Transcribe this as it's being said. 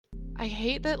I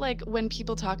hate that like when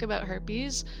people talk about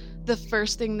herpes, the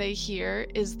first thing they hear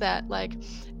is that like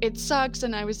it sucks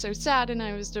and I was so sad and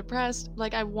I was depressed.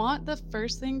 Like I want the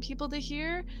first thing people to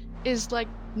hear is like,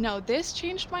 no, this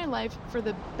changed my life for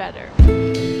the better.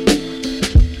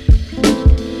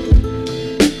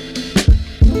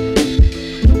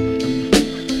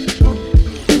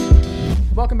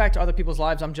 Welcome back to Other People's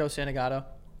Lives. I'm Joe Santagato.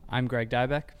 I'm Greg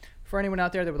Dybeck. For anyone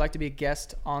out there that would like to be a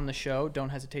guest on the show, don't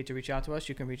hesitate to reach out to us.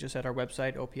 You can reach us at our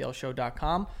website,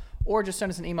 oplshow.com, or just send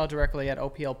us an email directly at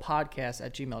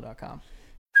oplpodcast@gmail.com.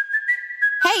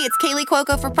 Hey, it's Kaylee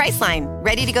Cuoco for Priceline.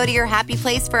 Ready to go to your happy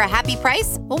place for a happy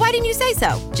price? Well, why didn't you say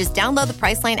so? Just download the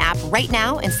Priceline app right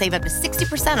now and save up to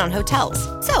 60% on hotels.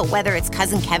 So whether it's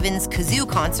Cousin Kevin's Kazoo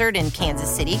Concert in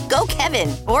Kansas City, go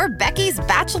Kevin, or Becky's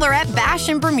Bachelorette Bash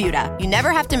in Bermuda, you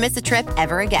never have to miss a trip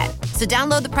ever again. So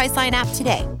download the Priceline app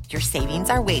today. Your savings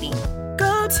are waiting.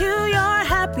 Go to your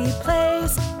happy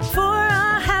place for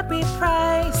a happy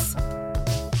price.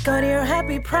 Go to your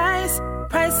happy price,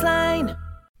 Priceline.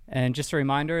 And just a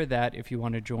reminder that if you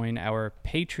want to join our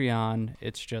Patreon,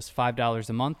 it's just $5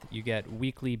 a month. You get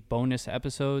weekly bonus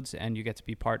episodes, and you get to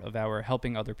be part of our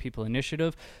Helping Other People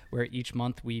initiative, where each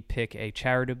month we pick a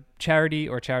charity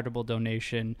or charitable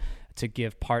donation to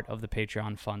give part of the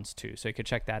Patreon funds to. So you can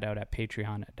check that out at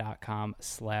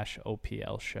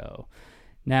patreon.com/OPL show.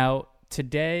 Now,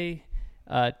 today,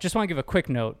 just want to give a quick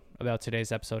note about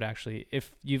today's episode. Actually,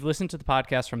 if you've listened to the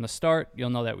podcast from the start, you'll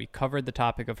know that we covered the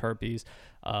topic of herpes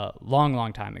a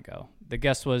long time ago. The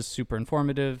guest was super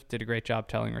informative, did a great job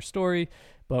telling her story,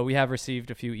 but we have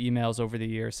received a few emails over the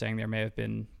years saying there may have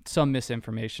been some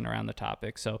misinformation around the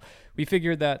topic. So we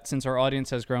figured that since our audience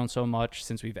has grown so much,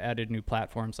 since we've added new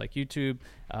platforms like YouTube,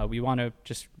 we want to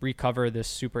just recover this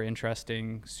super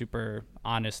interesting, super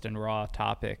honest and raw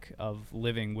topic of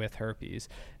living with herpes.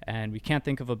 And we can't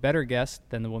think of a better guest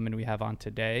than the woman we have on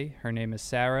today. Her name is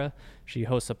Sarah. She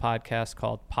hosts a podcast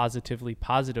called Positively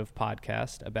Positive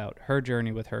Podcast about her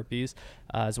journey with herpes,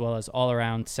 as well as all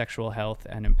around sexual health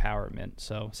and empowerment.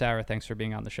 So Sarah, thanks for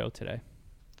being on the show today.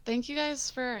 Thank you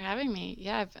guys for having me.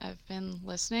 Yeah, I've been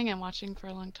listening and watching for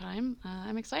a long time.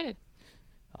 I'm excited.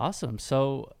 Awesome.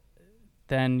 So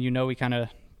then, we kind of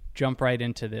jump right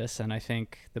into this. And I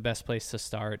think the best place to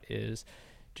start is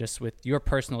just with your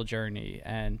personal journey.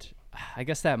 And I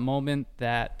guess that moment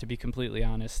that, to be completely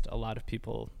honest, a lot of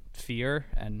people fear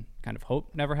and kind of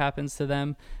hope never happens to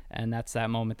them. And that's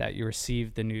that moment that you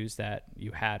received the news that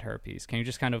you had herpes. Can you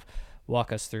just kind of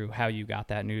walk us through how you got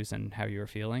that news and how you were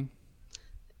feeling?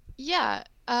 Yeah.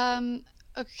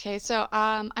 Okay. So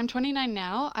I'm 29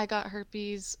 now. I got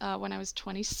herpes when I was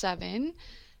 27,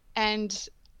 and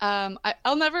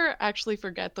I'll never actually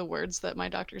forget the words that my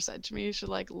doctor said to me. She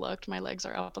looked, my legs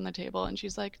are up on the table, and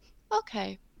she's like,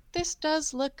 "Okay, this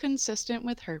does look consistent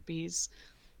with herpes,"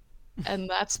 and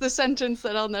that's the sentence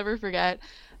that I'll never forget.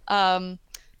 At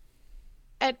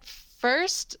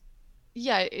first,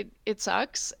 yeah, it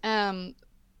sucks.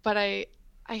 But I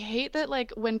hate that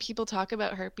like when people talk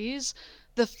about herpes,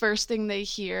 the first thing they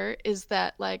hear is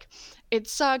that like it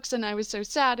sucks and I was so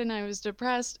sad and I was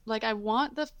depressed. Like I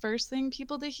want the first thing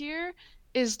people to hear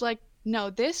is like, no,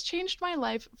 this changed my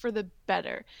life for the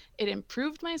better. It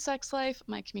improved my sex life,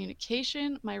 my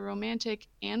communication, my romantic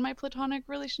and my platonic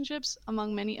relationships,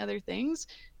 among many other things.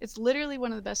 It's literally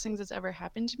one of the best things that's ever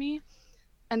happened to me.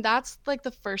 And that's like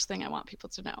the first thing I want people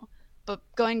to know. But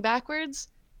going backwards,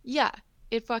 yeah,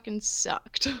 it fucking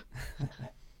sucked.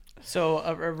 So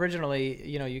originally,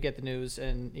 you get the news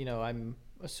and, I'm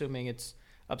assuming it's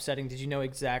upsetting. Did you know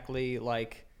exactly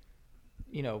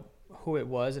who it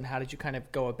was, and how did you kind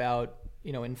of go about,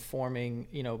 informing,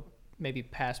 maybe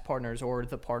past partners or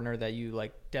the partner that you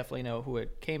definitely know who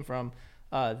it came from,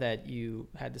 that you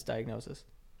had this diagnosis?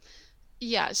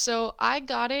 Yeah, so I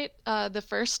got it the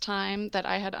first time that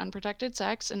I had unprotected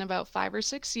sex in about 5 or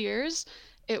 6 years.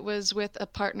 It was with a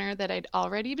partner that I'd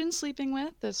already been sleeping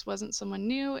with. This wasn't someone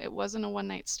new. It wasn't a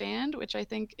one-night stand, which I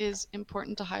think is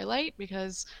important to highlight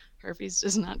because herpes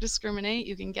does not discriminate.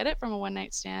 You can get it from a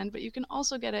one-night stand, but you can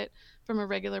also get it from a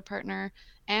regular partner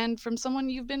and from someone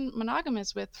you've been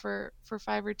monogamous with for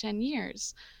 5 or 10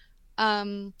 years.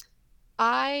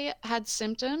 I had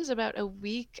symptoms about a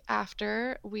week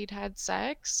after we'd had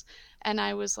sex, and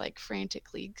I was like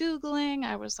frantically Googling.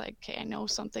 I was like, okay, I know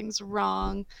something's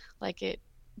wrong. Like it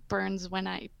burns when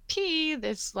I pee.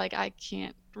 This, like, I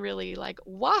can't really like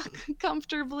walk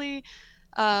comfortably.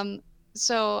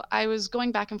 So I was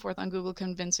going back and forth on Google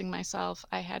convincing myself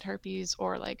I had herpes,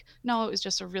 or like, no, it was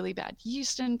just a really bad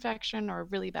yeast infection or a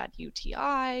really bad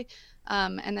UTI.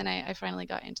 And then I finally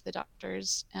got into the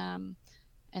doctors.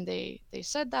 And they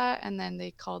said that, and then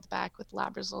they called back with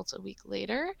lab results a week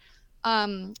later.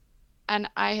 And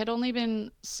I had only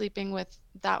been sleeping with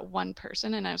that one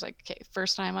person, and I was like, okay,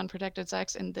 first time unprotected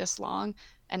sex in this long,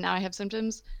 and now I have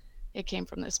symptoms. It came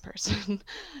from this person.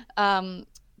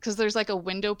 Because there's like a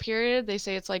window period. They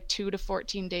say it's like 2 to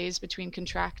 14 days between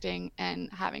contracting and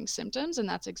having symptoms, and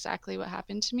that's exactly what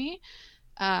happened to me.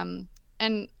 And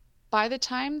by the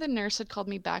time the nurse had called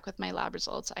me back with my lab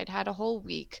results, I'd had a whole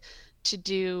week to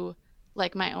do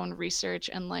like my own research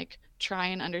and like try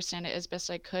and understand it as best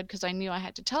I could, because I knew I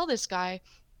had to tell this guy.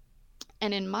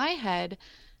 And in my head,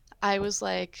 I was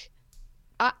like,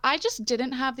 I just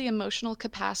didn't have the emotional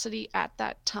capacity at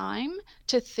that time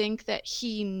to think that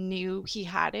he knew he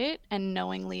had it and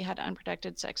knowingly had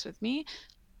unprotected sex with me.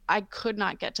 I could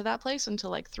not get to that place until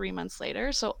like 3 months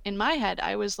later. So in my head,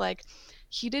 I was like,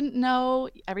 he didn't know.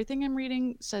 Everything I'm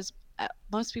reading says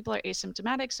most people are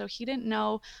asymptomatic, so he didn't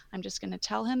know. I'm just going to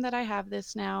tell him that I have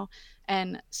this now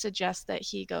and suggest that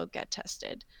he go get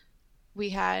tested. We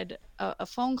had a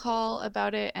phone call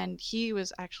about it, and he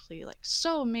was actually like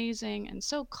so amazing and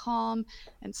so calm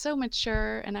and so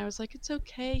mature, and I was like, it's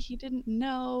okay, he didn't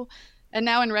know. And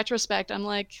now in retrospect, I'm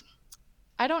like,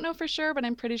 I don't know for sure, but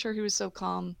I'm pretty sure he was so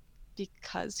calm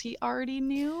because he already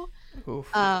knew. Oof.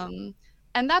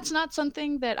 And that's not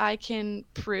something that I can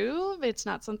prove. It's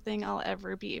not something I'll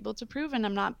ever be able to prove, and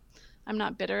I'm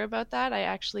not bitter about that. I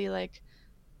actually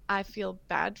I feel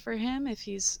bad for him if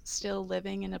he's still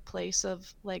living in a place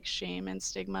of like shame and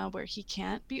stigma where he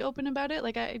can't be open about it.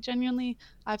 Like I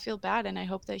feel bad, and I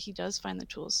hope that he does find the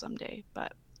tools someday,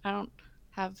 but I don't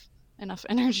have enough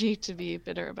energy to be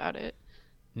bitter about it.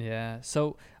 Yeah.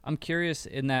 So I'm curious,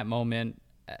 in that moment,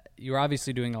 you're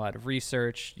obviously doing a lot of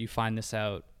research. You find this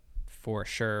out for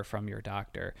sure from your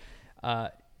doctor.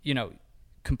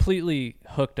 Completely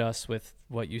hooked us with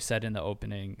what you said in the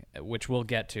opening, which we'll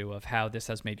get to, of how this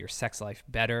has made your sex life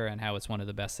better and how it's one of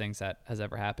the best things that has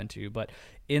ever happened to you. But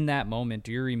in that moment,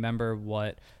 do you remember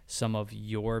what some of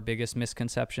your biggest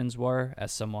misconceptions were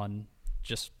as someone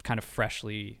just kind of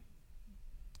freshly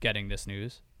getting this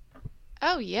news?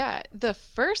 Oh yeah. The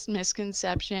first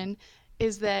misconception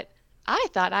is that I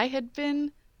thought I had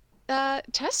been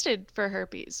tested for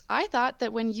herpes. I thought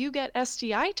that when you get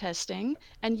STI testing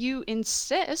and you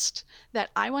insist that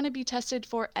I want to be tested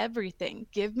for everything,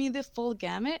 give me the full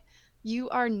gamut, you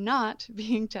are not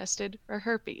being tested for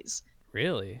herpes.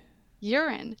 Really?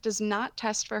 Urine does not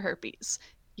test for herpes.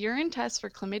 Urine tests for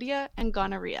chlamydia and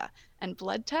gonorrhea, and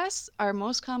blood tests are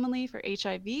most commonly for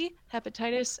HIV,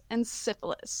 hepatitis, and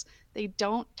syphilis. They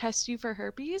don't test you for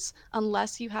herpes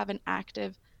unless you have an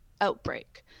active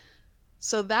outbreak.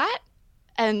 So that,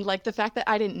 and like the fact that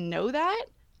I didn't know that,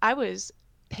 I was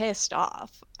pissed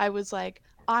off. I was like,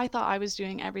 I thought I was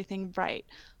doing everything right.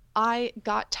 I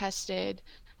got tested,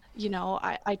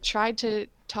 I tried to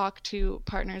talk to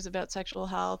partners about sexual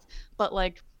health, but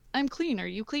like, I'm clean. Are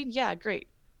you clean? Yeah, great.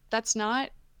 That's not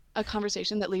a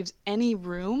conversation that leaves any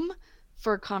room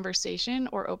for conversation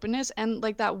or openness. And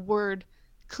like that word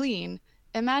clean,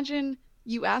 imagine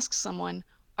you ask someone,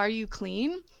 are you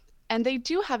clean? And they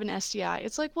do have an STI.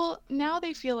 It's like, well, now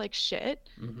they feel like shit.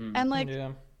 Mm-hmm. And like,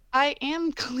 yeah. I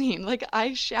am clean. Like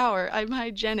I shower, I'm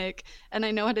hygienic, and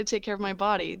I know how to take care of my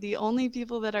body. The only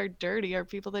people that are dirty are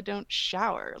people that don't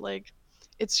shower. Like,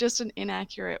 it's just an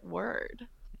inaccurate word.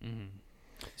 Mm-hmm.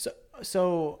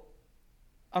 So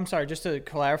I'm sorry, just to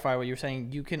clarify what you were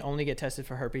saying, you can only get tested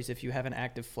for herpes if you have an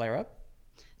active flare-up?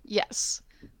 Yes.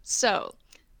 So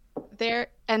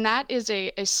and that is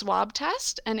a swab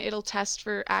test, and it'll test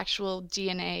for actual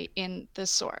DNA in the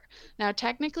sore. Now,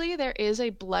 technically, there is a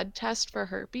blood test for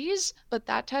herpes, but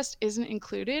that test isn't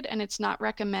included, and it's not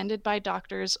recommended by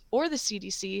doctors or the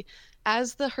CDC,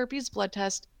 as the herpes blood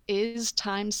test is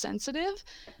time sensitive.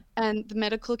 And the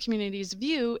medical community's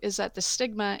view is that the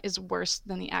stigma is worse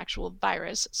than the actual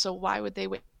virus. So why would they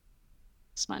waste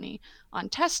money on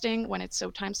testing when it's so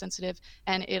time sensitive,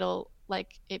 and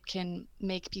it can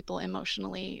make people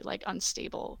emotionally like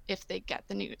unstable if they get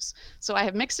the news. So I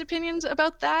have mixed opinions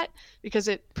about that, because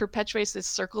it perpetuates this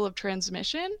circle of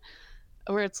transmission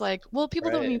where it's like, well,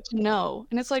 people don't need to know.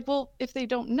 And it's like, well, if they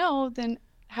don't know, then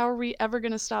how are we ever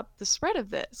going to stop the spread of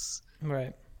this?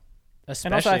 Right.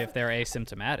 Especially if they're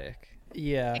asymptomatic.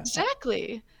 Yeah.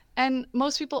 Exactly. And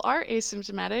most people are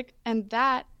asymptomatic, and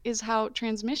that is how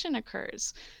transmission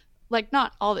occurs. Like,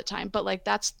 not all the time, but like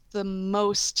that's the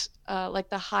most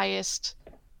the highest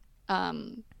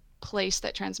place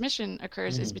that transmission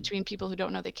occurs is between people who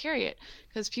don't know they carry it.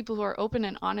 Because people who are open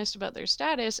and honest about their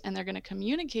status, and they're going to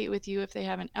communicate with you if they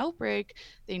have an outbreak,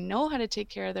 they know how to take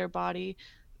care of their body,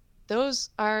 those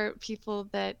are people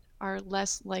that are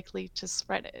less likely to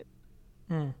spread it.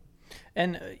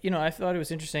 And I thought it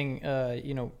was interesting,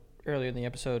 earlier in the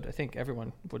episode, I think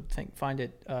everyone would find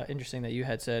it interesting that you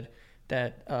had said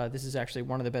that this is actually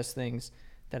one of the best things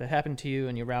that had happened to you,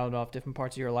 and you rattled off different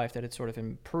parts of your life that had sort of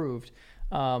improved.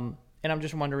 And I'm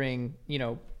just wondering,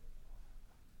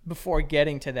 before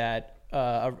getting to that,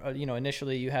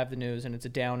 initially you have the news and it's a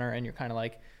downer and you're kind of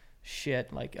like,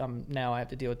 shit, like now I have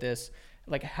to deal with this.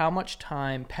 Like, how much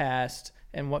time passed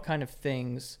and what kind of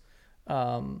things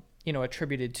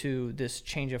attributed to this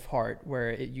change of heart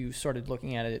where you started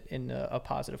looking at it in a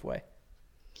positive way?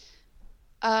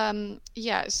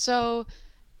 So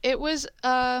it was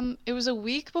a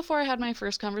week before I had my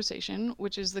first conversation,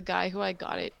 which is the guy who I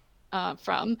got it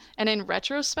from. And in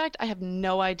retrospect, I have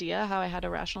no idea how I had a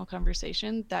rational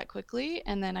conversation that quickly.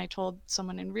 And then I told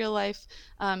someone in real life.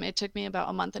 It took me about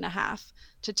a month and a half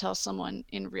to tell someone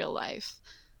in real life.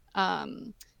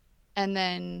 And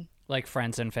then, like,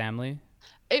 friends and family?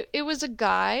 It was a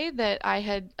guy that I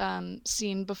had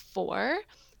seen before.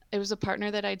 It was a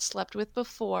partner that I'd slept with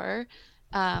before.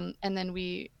 And then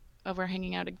we were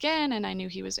hanging out again, and I knew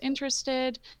he was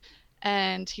interested.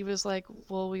 And he was like,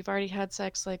 well, we've already had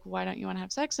sex. Like, why don't you want to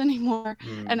have sex anymore?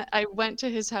 And I went to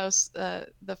his house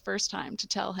the first time to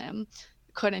tell him.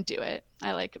 Couldn't do it.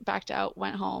 I backed out,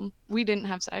 went home. We didn't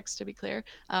have sex, to be clear.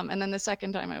 And then the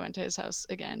second time I went to his house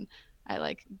again,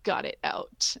 I got it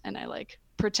out, and I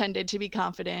pretended to be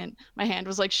confident. My hand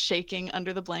was shaking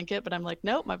under the blanket, but I'm like,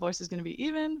 nope, my voice is going to be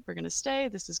even. We're going to stay.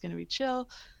 This is going to be chill.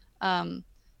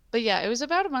 But yeah, it was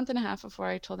about a month and a half before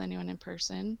I told anyone in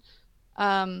person.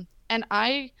 And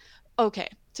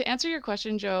to answer your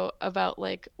question, Joe, about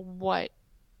what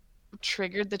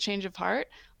triggered the change of heart,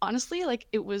 honestly,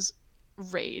 it was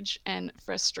rage and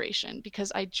frustration,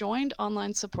 because I joined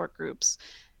online support groups,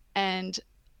 and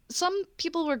some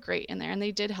people were great in there and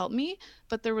they did help me,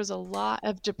 but there was a lot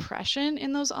of depression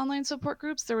in those online support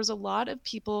groups. There was a lot of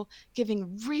people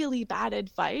giving really bad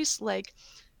advice,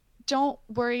 don't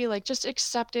worry, just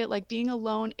accept it, being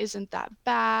alone isn't that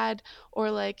bad,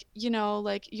 or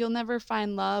you'll never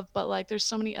find love, but there's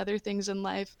so many other things in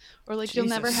life, or you'll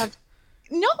never have.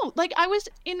 No, I was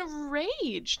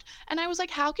enraged, and I was like,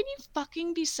 how can you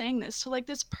fucking be saying this to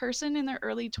this person in their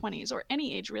early 20s, or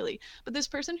any age really, but this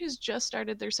person who's just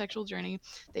started their sexual journey,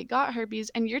 they got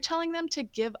herpes, and you're telling them to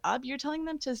give up, you're telling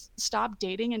them to stop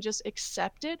dating and just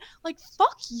accept it?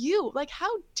 Fuck you,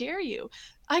 how dare you?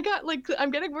 I got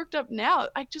I'm getting worked up now.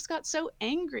 I just got so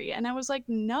angry, and I was like,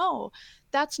 no,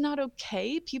 that's not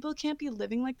okay. People can't be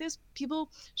living like this. People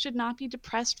should not be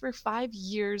depressed for 5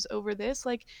 years over this.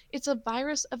 It's a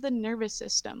virus of the nervous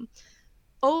system.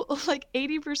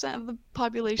 80% of the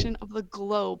population of the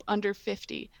globe under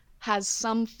 50 has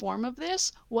some form of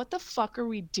this. What the fuck are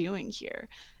we doing here?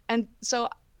 And so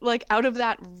out of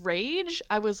that rage,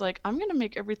 I was like, I'm gonna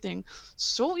make everything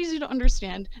so easy to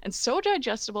understand and so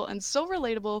digestible and so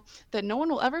relatable that no one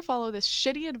will ever follow this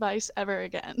shitty advice ever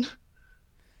again.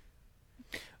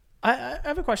 I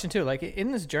have a question too.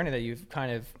 In this journey that you've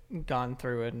kind of gone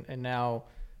through, and now,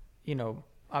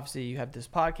 obviously you have this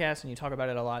podcast and you talk about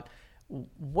it a lot.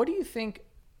 What do you think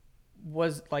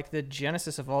was the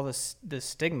genesis of all this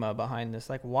stigma behind this?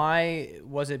 Why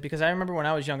was it? Because I remember when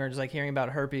I was younger, just hearing about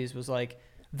herpes was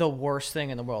the worst thing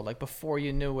in the world. Before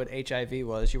you knew what HIV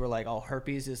was, you were like, oh,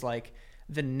 herpes is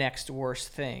the next worst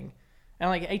thing.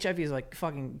 And HIV is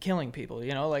fucking killing people,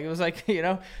 it was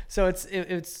so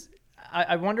it's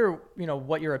I wonder,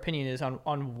 what your opinion is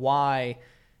on why,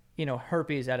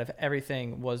 herpes out of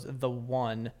everything was the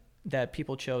one that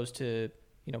people chose to,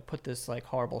 put this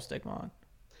horrible stigma on.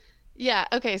 Yeah,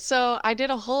 okay, so I did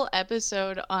a whole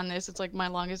episode on this. It's my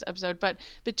longest episode, but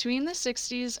between the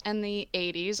 60s and the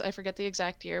 80s, I forget the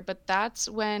exact year, but that's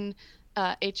when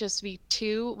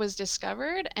HSV-2 was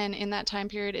discovered, and in that time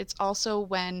period, it's also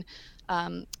when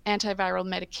antiviral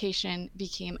medication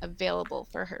became available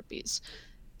for herpes.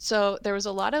 So there was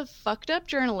a lot of fucked up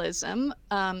journalism,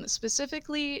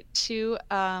 specifically two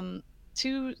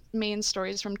main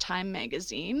stories from Time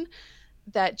magazine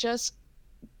that just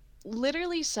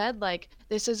literally said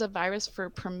this is a virus for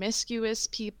promiscuous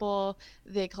people.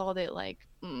 They called it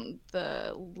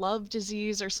the love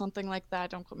disease or something like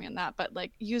that. Don't quote me on that, but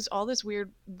used all this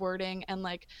weird wording and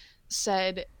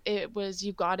said it was,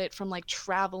 you got it from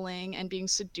traveling and being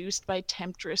seduced by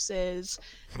temptresses.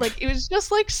 It was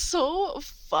just so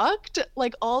fucked,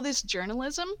 all this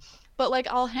journalism. But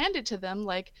I'll hand it to them,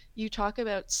 you talk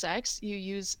about sex, you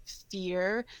use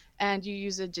fear, and you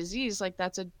use a disease,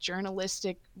 that's a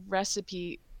journalistic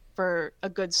recipe for a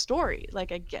good story. I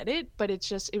get it, but it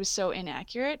was so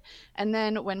inaccurate. And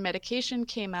then when medication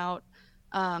came out,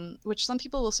 which some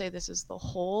people will say this is the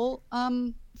whole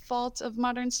fault of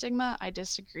modern stigma. I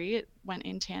disagree. It went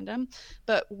in tandem.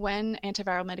 But when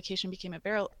antiviral medication became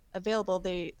available,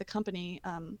 the company,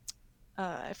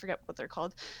 I forget what they're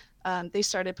called, they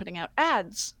started putting out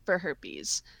ads for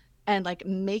herpes and like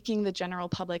making the general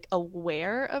public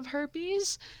aware of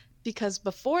herpes, because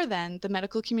before then the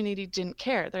medical community didn't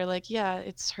care. They're like, yeah,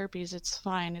 it's herpes, it's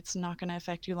fine, it's not going to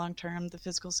affect you long term, the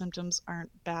physical symptoms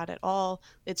aren't bad at all,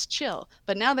 it's chill.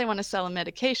 But now they want to sell a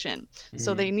medication.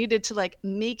 So they needed to like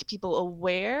make people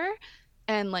aware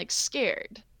and like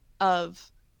scared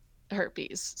of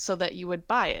herpes so that you would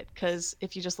buy it, because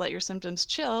if you just let your symptoms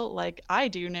chill like I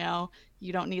do now,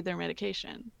 you don't need their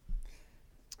medication.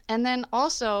 And then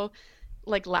also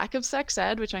like lack of sex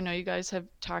ed, which I know you guys have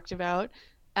talked about,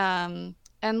 and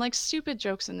like stupid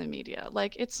jokes in the media.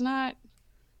 Like it's not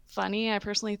funny. I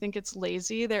personally think it's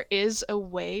lazy. There is a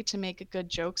way to make good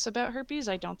jokes about herpes.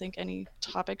 I don't think any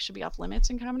topic should be off limits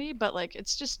in comedy, but like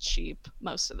it's just cheap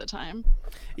most of the time.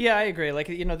 Yeah, I agree. Like,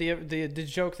 you know, the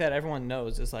joke that everyone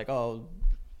knows is like, oh,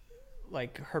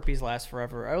 like herpes lasts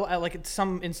forever. I like it's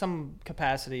in some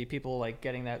capacity people like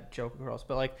getting that joke across,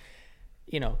 but like,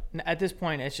 you know, at this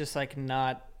point it's just like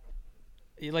not,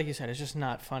 like you said, it's just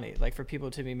not funny. Like for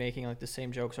people to be making like the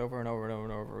same jokes over and over and over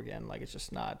and over again, like it's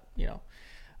just not, you know.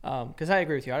 Because I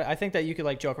agree with you. I think that you could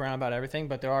like joke around about everything,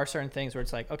 but there are certain things where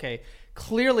it's like, okay,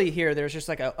 clearly here there's just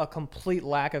like a complete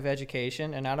lack of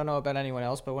education. And I don't know about anyone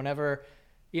else, but whenever,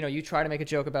 you know, you try to make a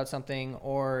joke about something,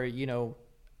 or, you know,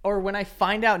 or when I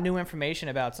find out new information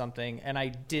about something and I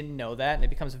didn't know that, and it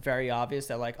becomes very obvious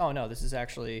that like, oh no, this is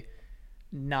actually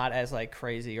not as like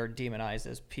crazy or demonized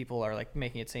as people are like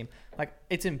making it seem. Like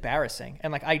it's embarrassing,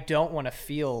 and like I don't want to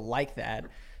feel like that.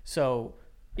 So,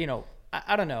 you know,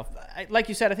 I don't know. Like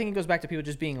you said, I think it goes back to people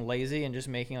just being lazy and just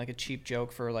making like a cheap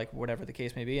joke for like whatever the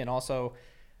case may be. And also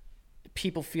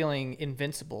people feeling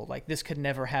invincible. Like this could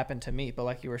never happen to me. But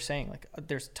like you were saying, like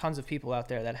there's tons of people out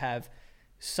there that have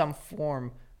some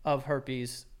form of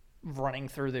herpes running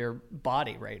through their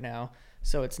body right now.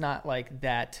 So it's not like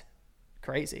that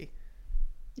crazy.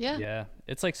 Yeah. Yeah.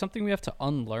 It's like something we have to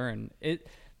unlearn. This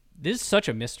is such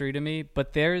a mystery to me,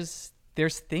 but there's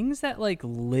things that like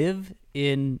live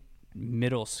in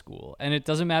middle school, and it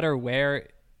doesn't matter where,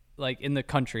 like in the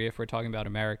country, if we're talking about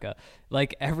America,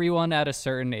 like everyone at a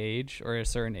certain age or a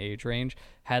certain age range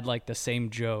had like the same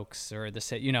jokes or the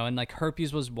same, you know, and like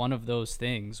herpes was one of those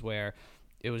things where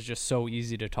it was just so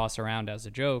easy to toss around as a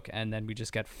joke, and then we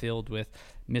just get filled with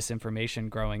misinformation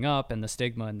growing up and the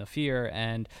stigma and the fear,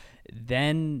 and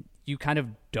then you kind of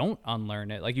don't unlearn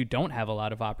it. Like you don't have a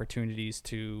lot of opportunities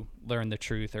to learn the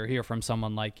truth or hear from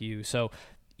someone like you. So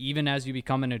even as you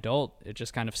become an adult, it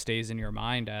just kind of stays in your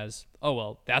mind as, oh,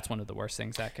 well, that's one of the worst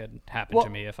things that could happen to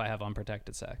me if I have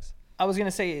unprotected sex. I was going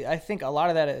to say, I think a lot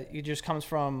of that it just comes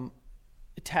from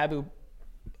taboo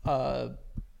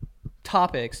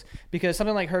topics, because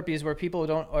something like herpes where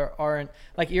people aren't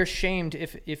like, you're shamed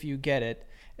if you get it.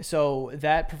 So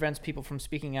that prevents people from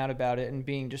speaking out about it and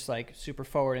being just like super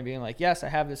forward and being like, yes, I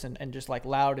have this, and just like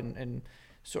loud and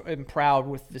so I'm proud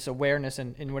with this awareness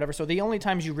and whatever. So the only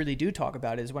times you really do talk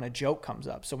about it is when a joke comes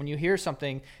up. So when you hear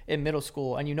something in middle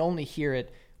school and you only hear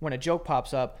it when a joke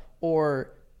pops up,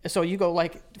 or so you go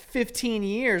like 15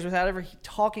 years without ever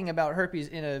talking about herpes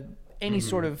in any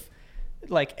sort of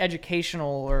like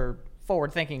educational or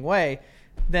forward thinking way,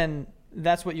 then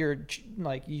that's what you're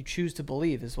like, you choose to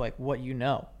believe is like what you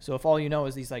know. So if all you know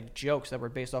is these like jokes that were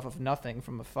based off of nothing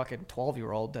from a fucking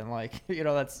 12-year-old, then like, you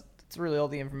know, that's really all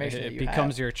the information it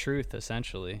becomes your truth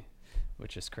essentially,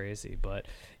 which is crazy. But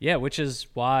yeah, which is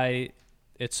why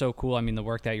it's so cool. I mean, the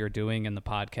work that you're doing in the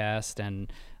podcast,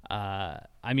 and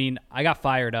I mean, I got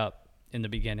fired up in the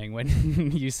beginning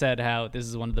when you said how this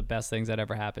is one of the best things that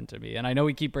ever happened to me. And I know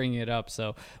we keep bringing it up,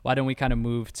 so why don't we kind of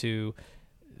move to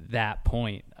that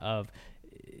point of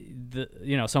the,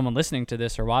 you know, someone listening to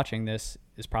this or watching this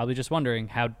is probably just wondering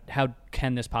how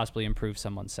can this possibly improve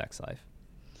someone's sex life?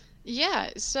 Yeah,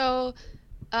 so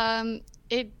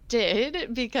it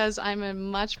did, because I'm a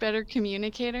much better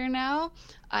communicator now.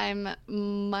 I'm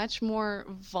much more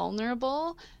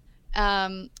vulnerable,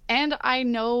 and I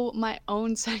know my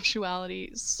own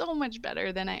sexuality so much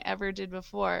better than I ever did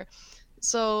before.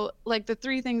 So like the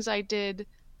 3 things I did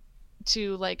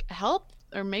to like help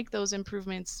or make those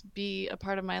improvements be a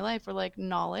part of my life were like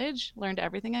knowledge, learned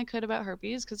everything I could about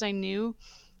herpes, because I knew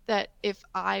that if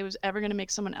I was ever going to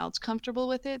make someone else comfortable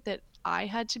with it, that I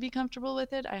had to be comfortable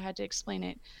with it. I had to explain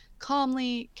it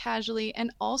calmly, casually,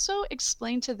 and also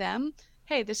explain to them,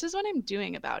 hey, this is what I'm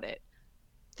doing about it.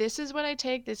 This is what I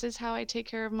take. This is how I take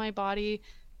care of my body.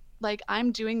 like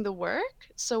I'm doing the work,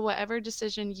 so whatever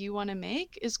decision you want to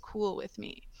make is cool with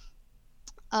me.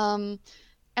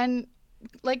 And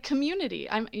like community,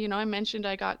 I mentioned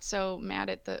I got so mad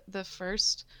at the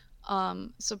first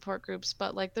support groups,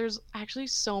 but like there's actually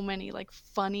so many like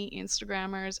funny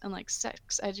Instagrammers and like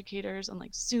sex educators and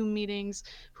like Zoom meetings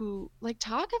who like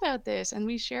talk about this, and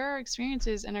we share our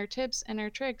experiences and our tips and our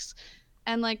tricks.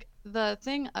 And like the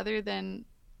thing, other than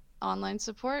online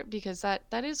support, because that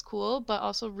is cool, but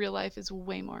also real life is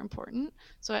way more important.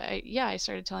 So I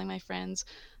started telling my friends.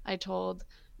 I told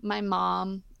my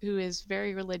mom, who is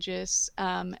very religious,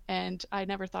 and I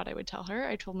never thought I would tell her.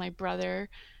 I told my brother,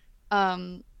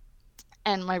 and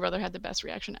my brother had the best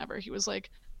reaction ever. He was like,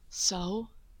 so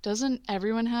doesn't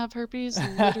everyone have herpes?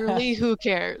 Literally, who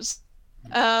cares?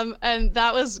 And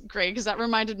that was great, because that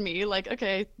reminded me, like,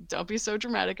 okay, don't be so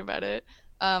dramatic about it.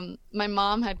 My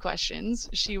mom had questions.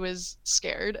 She was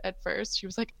scared at first. She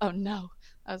was like, oh no.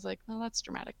 I was like, well, that's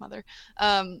dramatic, mother.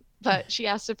 But she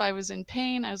asked if I was in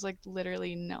pain. I was like,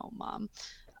 literally, no, mom.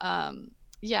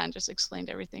 Yeah, and just explained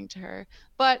everything to her.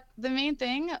 But the main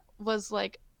thing was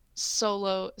like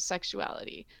solo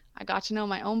sexuality. I got to know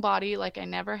my own body like I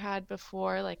never had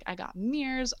before. Like I got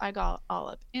mirrors. I got all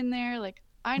up in there. Like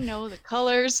I know the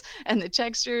colors and the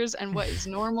textures and what is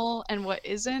normal and what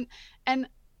isn't. And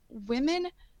women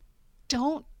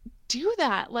don't do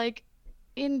that. Like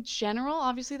in general,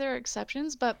 obviously there are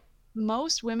exceptions, but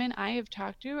most women I have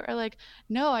talked to are like,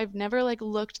 no, I've never like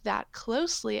looked that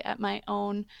closely at my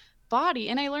own body,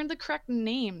 and I learned the correct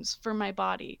names for my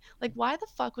body. Like, why the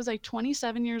fuck was I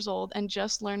 27 years old and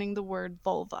just learning the word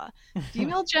vulva?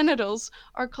 Female genitals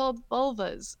are called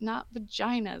vulvas, not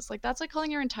vaginas. Like, that's like calling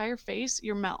your entire face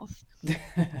your mouth.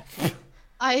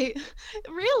 I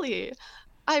really,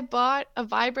 I bought a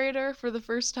vibrator for the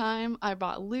first time. I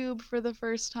bought lube for the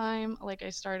first time. Like I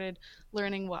started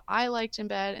learning what I liked in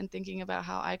bed and thinking about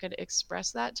how I could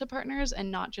express that to partners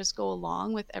and not just go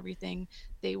along with everything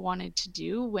they wanted to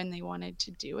do when they wanted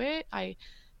to do it. I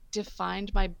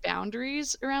defined my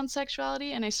boundaries around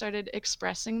sexuality, and I started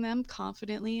expressing them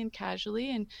confidently and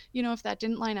casually. And, if that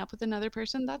didn't line up with another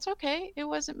person, that's okay. It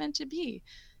wasn't meant to be.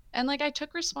 And like I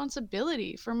took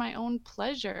responsibility for my own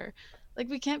pleasure. Like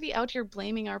we can't be out here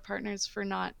blaming our partners for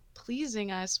not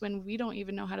pleasing us when we don't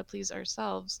even know how to please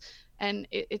ourselves. And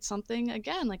it's something,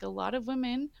 again, like a lot of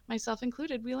women, myself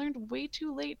included, we learned way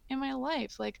too late in my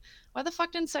life. Like, why the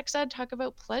fuck didn't sex ed talk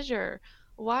about pleasure?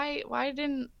 Why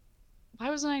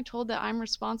wasn't I told that I'm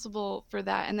responsible for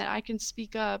that and that I can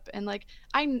speak up? And like,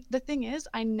 the thing is,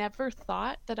 I never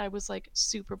thought that I was like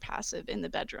super passive in the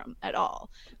bedroom at all.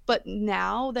 But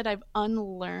now that I've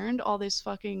unlearned all this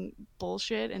fucking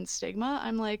bullshit and stigma,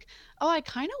 I'm like, oh, I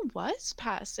kind of was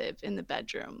passive in the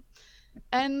bedroom.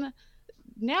 And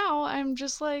now I'm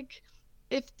just like,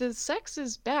 if the sex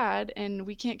is bad and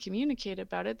we can't communicate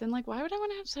about it, then like, why would I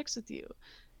want to have sex with you?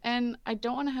 And I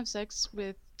don't want to have sex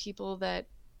with people that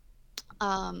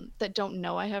don't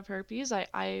know I have herpes.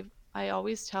 I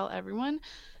always tell everyone,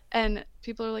 and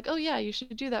people are like, oh yeah, you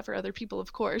should do that for other people,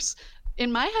 of course.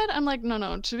 In my head, I'm like,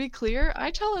 no, to be clear, I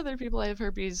tell other people I have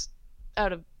herpes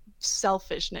out of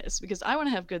selfishness because I want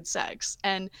to have good sex.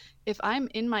 And if I'm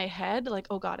in my head like,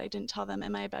 oh god, I didn't tell them,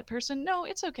 am I a bad person? No,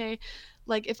 it's okay.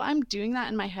 Like if I'm doing that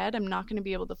in my head, I'm not going to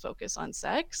be able to focus on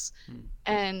sex.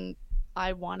 And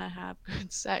I want to have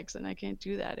good sex, and I can't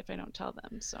do that if I don't tell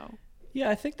them. So yeah,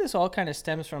 I think this all kind of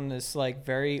stems from this like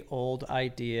very old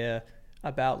idea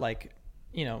about like,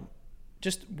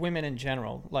 just women in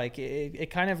general. Like it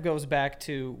kind of goes back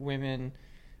to women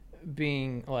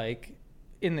being like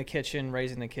in the kitchen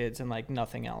raising the kids and like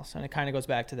nothing else. And it kind of goes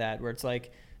back to that, where it's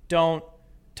like, don't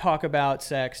talk about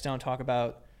sex, don't talk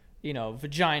about,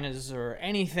 vaginas or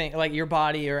anything like your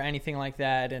body or anything like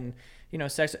that. And,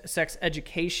 sex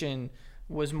education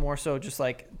was more so just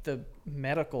like the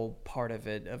medical part of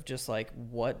it, of just like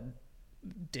what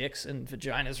dicks and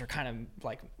vaginas are kind of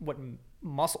like, what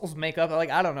muscles make up, like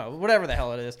I don't know, whatever the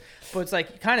hell it is, but it's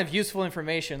like kind of useful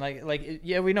information. Like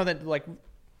yeah, we know that like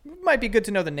it might be good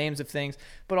to know the names of things,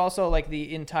 but also like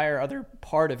the entire other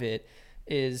part of it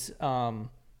is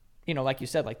like you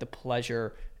said, like the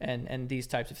pleasure and these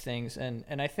types of things.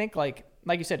 And I think like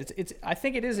you said, it's I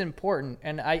think it is important.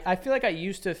 And I feel like I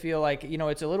used to feel like,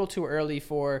 it's a little too early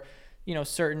for,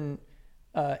 certain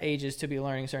ages to be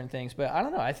learning certain things. But I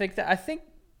don't know. I think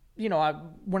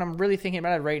when I'm really thinking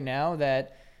about it right now,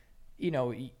 that,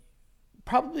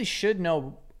 probably should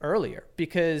know earlier,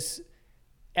 because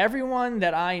everyone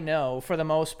that I know, for the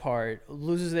most part,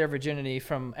 loses their virginity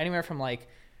from anywhere from like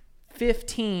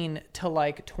 15 to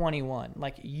like 21.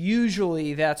 Like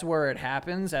usually that's where it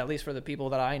happens, at least for the people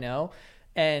that I know.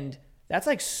 And that's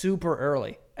like super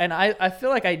early. And I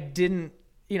feel like I didn't,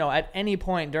 at any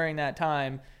point during that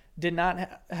time, did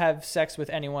not have sex with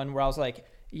anyone where I was like,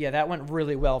 yeah, that went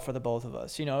really well for the both of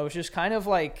us. It was just kind of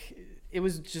like, it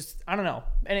was just, I don't know.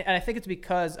 And I think it's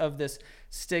because of this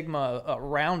stigma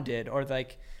around it, or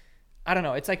like, I don't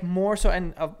know. It's like more so,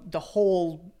 and the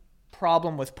whole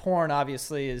problem with porn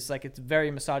obviously is like, it's very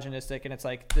misogynistic, and it's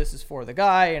like, this is for the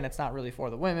guy and it's not really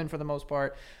for the women for the most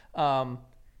part.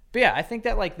 But yeah, I think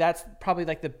that like, that's probably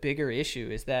like the bigger issue,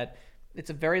 is that it's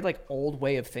a very like old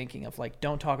way of thinking of like,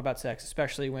 don't talk about sex,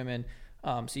 especially women.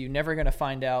 So you're never going to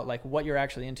find out like what you're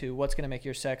actually into, what's going to make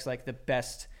your sex like the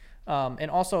best. And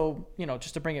also,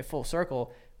 just to bring it full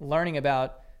circle, learning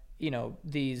about,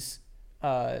 these,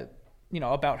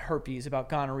 about herpes, about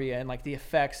gonorrhea, and like the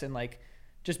effects, and like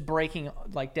just breaking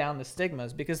like down the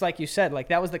stigmas, because like you said, like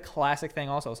that was the classic thing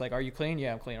also. It's like, are you clean?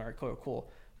 Yeah, I'm clean. All right,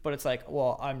 cool. But it's like,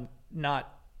 well, I'm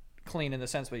not clean in the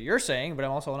sense what you're saying, but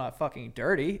I'm also not fucking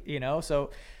dirty,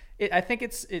 So I think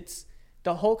it's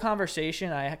the whole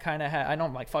conversation I kind of had. I know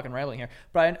I'm like fucking rambling here,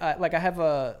 but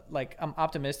I'm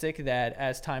optimistic that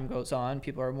as time goes on,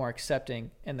 people are more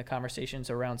accepting in the conversations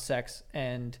around sex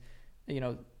and,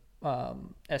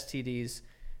 STDs,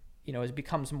 it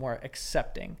becomes more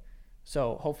accepting.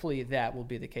 So hopefully that will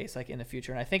be the case like in the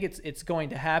future. And I think it's going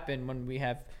to happen when we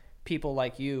have people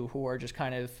like you who are just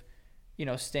kind of,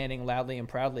 standing loudly and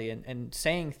proudly and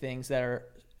saying things that are,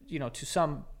 to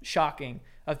some shocking,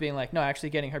 of being like, no, actually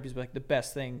getting herpes was like the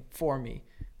best thing for me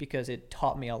because it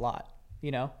taught me a lot,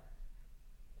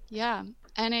 Yeah.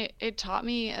 And it taught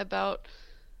me about,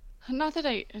 not that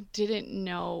I didn't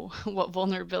know what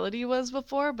vulnerability was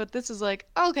before, but this is like,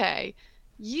 okay,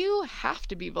 you have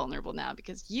to be vulnerable now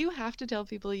because you have to tell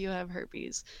people you have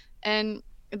herpes. And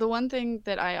the one thing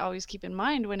that I always keep in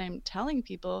mind when I'm telling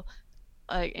people,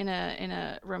 like in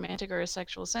a romantic or a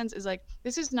sexual sense, is like,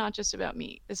 this is not just about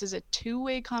me. This is a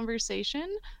two-way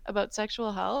conversation about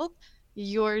sexual health.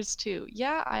 Yours too.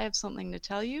 Yeah, I have something to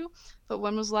tell you, but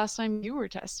when was the last time you were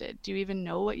tested? Do you even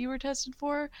know what you were tested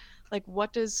for? Like,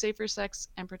 what does safer sex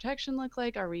and protection look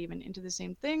like? Are we even into the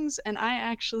same things? And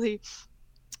I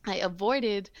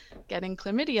avoided getting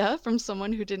chlamydia from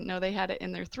someone who didn't know they had it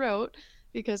in their throat,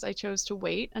 because I chose to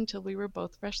wait until we were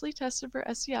both freshly tested for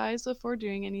STIs before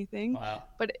doing anything. Wow.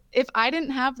 But if I didn't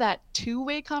have that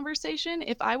two-way conversation,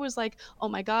 if I was like, oh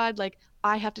my God, like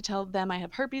I have to tell them I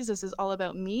have herpes, this is all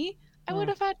about me, I would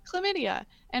have had chlamydia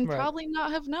and Right. probably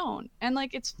not have known. And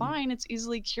like, it's fine, it's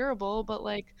easily curable, but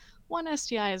like one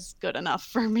STI is good enough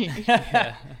for me.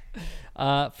 Yeah.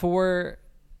 For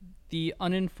the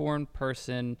uninformed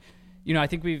person, I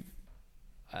think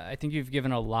you've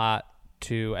given a lot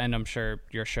to, and I'm sure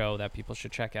your show that people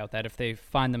should check out, that if they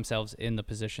find themselves in the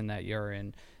position that you're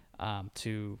in,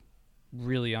 to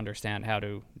really understand how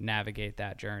to navigate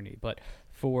that journey. But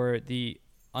for the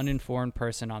uninformed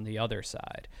person on the other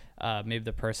side, maybe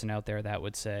the person out there that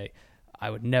would say, I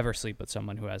would never sleep with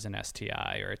someone who has an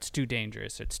STI, or it's too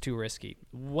dangerous, it's too risky.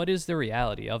 What is the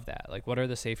reality of that? Like, what are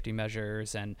the safety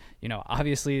measures? And,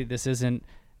 obviously this isn't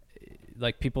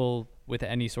like, people with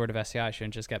any sort of STI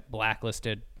shouldn't just get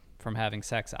blacklisted from having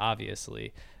sex,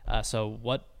 obviously. So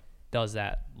what does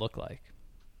that look like?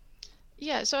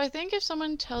 Yeah, so I think if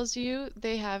someone tells you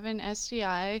they have an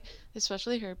STI,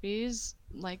 especially herpes,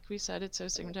 like we said, it's so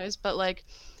stigmatized, but like,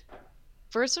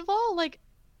 first of all, like,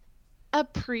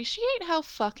 appreciate how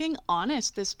fucking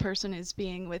honest this person is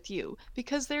being with you,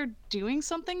 because they're doing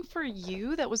something for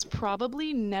you that was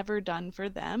probably never done for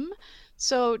them.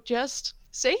 So just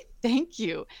say thank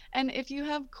you. And if you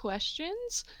have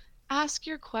questions, ask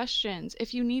your questions.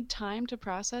 If you need time to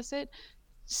process it,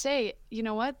 say, you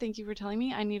know what, thank you for telling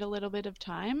me, I need a little bit of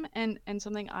time. And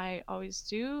something I always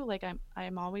do, like,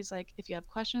 I'm always like, if you have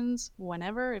questions,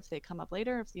 whenever, if they come up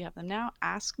later, if you have them now,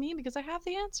 ask me, because I have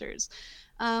the answers.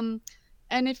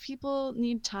 And if people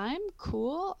need time,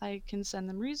 cool, I can send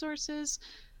them resources.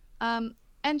 And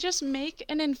just make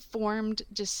an informed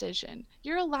decision.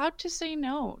 You're allowed to say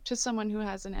no to someone who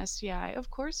has an STI. Of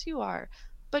course you are.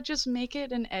 But just make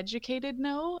it an educated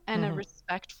no and a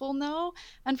respectful no.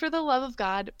 And for the love of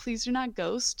God, please do not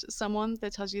ghost someone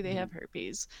that tells you they have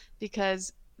herpes,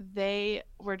 because they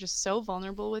were just so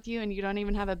vulnerable with you and you don't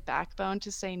even have a backbone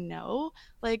to say no.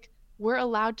 Like, we're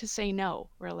allowed to say no.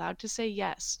 We're allowed to say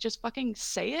yes. Just fucking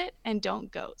say it and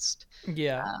don't ghost.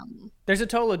 Yeah. There's a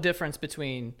total difference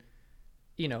between,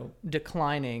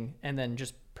 declining and then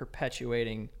just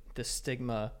perpetuating the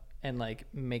stigma and like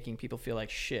making people feel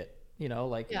like shit.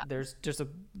 There's just a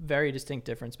very distinct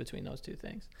difference between those two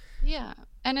things. Yeah.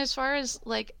 And as far as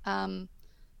like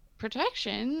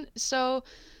protection, so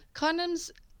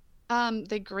condoms,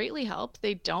 they greatly help.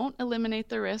 They don't eliminate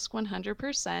the risk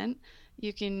 100%.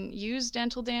 You can use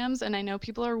dental dams, and I know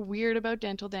people are weird about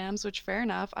dental dams, which fair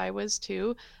enough, I was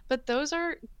too, but those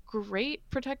are great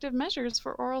protective measures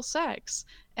for oral sex,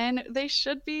 and they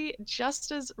should be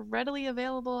just as readily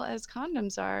available as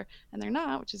condoms are, and they're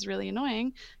not, which is really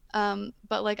annoying.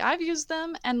 But like I've used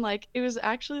them, and like it was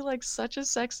actually like such a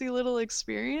sexy little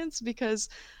experience because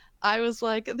I was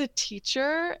like the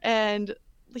teacher, and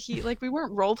he like we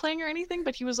weren't role playing or anything,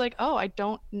 but he was like, "Oh, I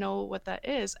don't know what that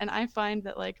is." And I find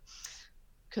that like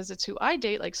because it's who I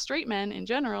date, like straight men in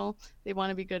general, they want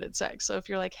to be good at sex. So if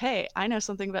you're like, "Hey, I know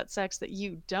something about sex that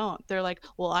you don't," they're like,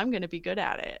 "Well, I'm going to be good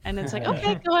at it." And it's like,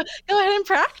 "Okay, go ahead and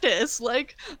practice."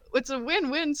 Like it's a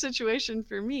win-win situation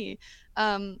for me.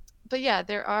 But yeah,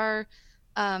 there are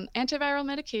antiviral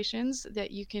medications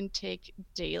that you can take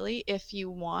daily if you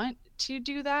want to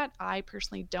do that. I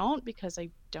personally don't because I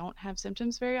don't have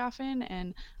symptoms very often,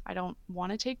 and I don't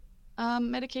want to take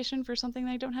medication for something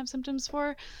that I don't have symptoms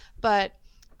for. But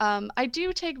I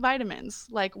do take vitamins,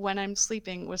 like when I'm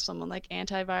sleeping with someone, like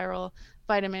antiviral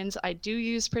vitamins. I do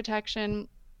use protection.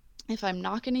 If I'm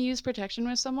not going to use protection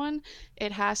with someone,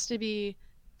 it has to be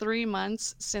 3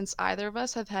 months since either of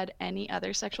us have had any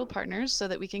other sexual partners so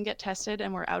that we can get tested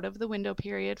and we're out of the window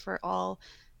period for all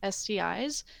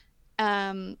STIs.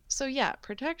 So yeah,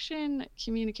 protection,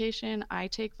 communication. I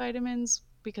take vitamins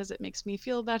because it makes me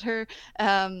feel better.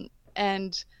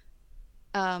 And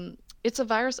it's a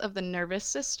virus of the nervous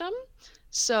system.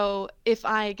 So if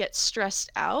I get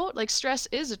stressed out, like stress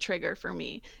is a trigger for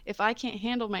me. If I can't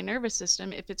handle my nervous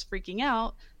system, if it's freaking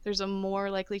out, there's a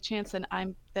more likely chance that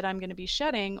I'm going to be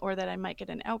shedding or that I might get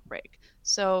an outbreak.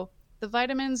 So the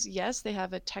vitamins, yes, they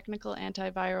have a technical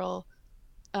antiviral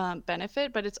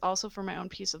benefit, but it's also for my own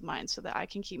peace of mind so that I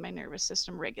can keep my nervous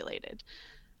system regulated.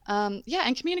 Yeah,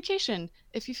 and communication.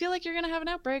 If you feel like you're going to have an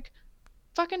outbreak,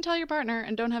 fucking tell your partner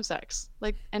and don't have sex.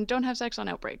 Like, and don't have sex on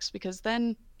outbreaks because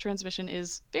then transmission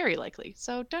is very likely.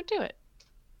 So don't do it.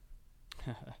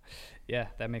 Yeah,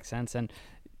 that makes sense. And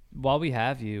while we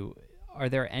have you, are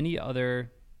there any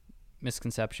other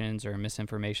misconceptions or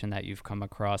misinformation that you've come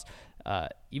across,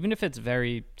 even if it's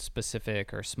very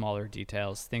specific or smaller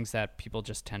details, things that people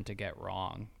just tend to get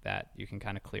wrong that you can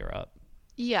kind of clear up?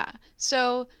 Yeah.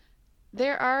 So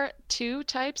there are two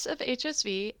types of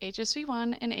HSV,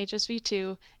 HSV1 and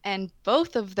HSV2, and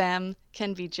both of them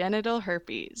can be genital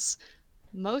herpes.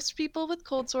 Most people with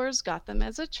cold sores got them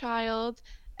as a child,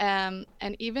 and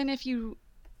even if you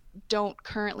don't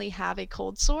currently have a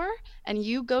cold sore and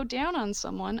you go down on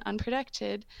someone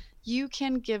unprotected, you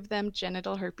can give them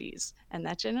genital herpes, and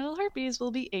that genital herpes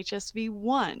will be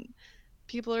HSV1.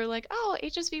 People are like, "Oh,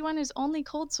 HSV1 is only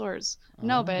cold sores."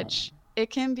 No, bitch. It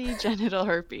can be genital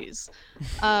herpes.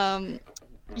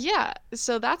 Yeah,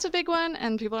 so that's a big one,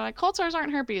 and people are like, "Cold sores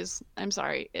aren't herpes." I'm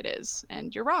sorry, it is,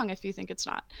 and you're wrong if you think it's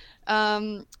not.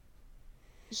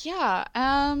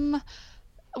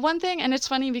 One thing, and it's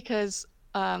funny because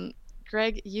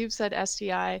Greg, you've said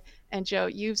STI, and Joe,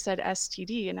 you've said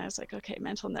STD, and I was like, okay,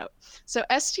 mental note. So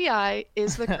STI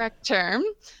is the correct term,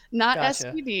 not Gotcha.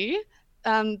 STD.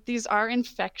 These are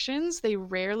infections. They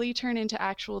rarely turn into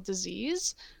actual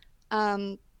disease.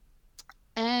 What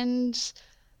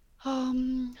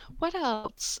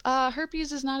else?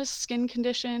 Herpes is not a skin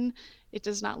condition. It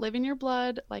does not live in your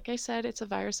blood. Like I said, it's a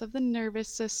virus of the nervous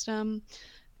system.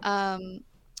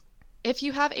 If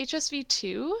you have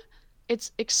HSV2,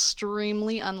 it's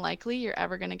extremely unlikely you're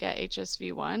ever going to get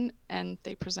HSV1, and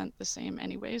they present the same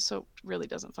anyway, so it really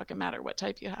doesn't fucking matter what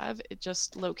type you have. It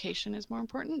just, location is more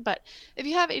important. But if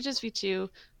you have HSV2,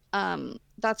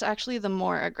 that's actually the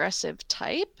more aggressive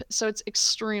type, so it's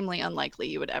extremely unlikely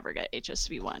you would ever get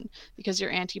HSV1 because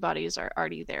your antibodies are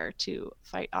already there to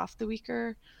fight off the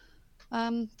weaker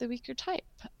type.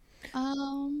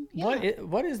 Yeah.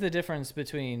 What is the difference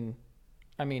between,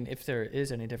 I mean, if there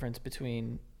is any difference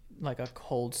between like a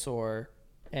cold sore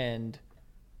and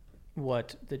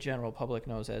what the general public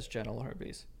knows as genital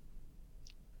herpes?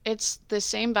 It's the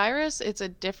same virus, it's a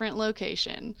different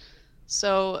location.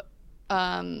 So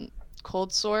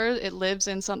cold sore, it lives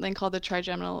in something called the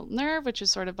trigeminal nerve, which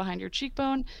is sort of behind your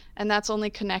cheekbone, and that's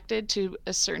only connected to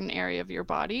a certain area of your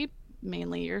body,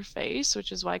 mainly your face,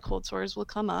 which is why cold sores will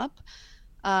come up.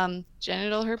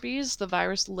 Genital herpes, the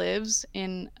virus lives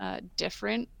in a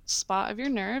different spot of your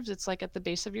nerves. It's like at the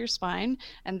base of your spine,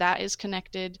 and that is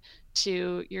connected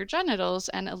to your genitals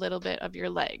and a little bit of your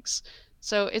legs.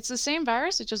 So it's the same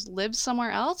virus, it just lives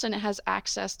somewhere else, and it has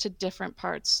access to different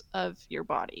parts of your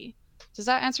body. Does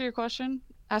that answer your question?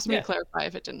 Ask me to clarify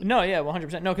if it didn't. No, yeah,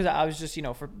 100%. No, because I was just,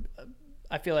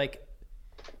 I feel like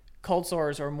cold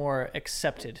sores are more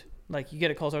accepted. Like you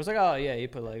get a cold sore, it's like, oh yeah, you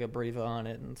put like a Breva on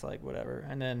it and it's like whatever.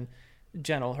 And then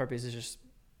genital herpes is just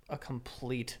a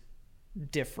complete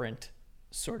different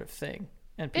sort of thing.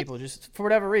 And people just, for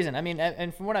whatever reason, I mean,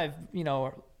 and from what I've,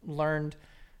 learned,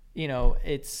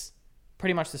 it's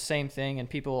pretty much the same thing. And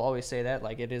people always say that,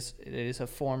 like, it is a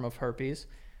form of herpes.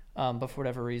 But for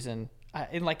whatever reason,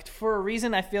 for a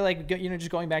reason, I feel like,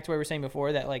 just going back to what we were saying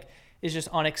before, that like is just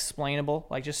unexplainable,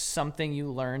 like just something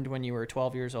you learned when you were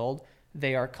 12 years old.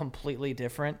 They are completely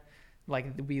different.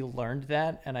 Like, we learned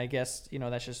that. And I guess,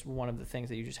 that's just one of the things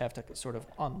that you just have to sort of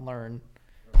unlearn,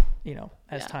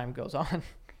 as time goes on.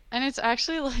 And it's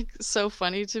actually like so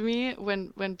funny to me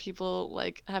when people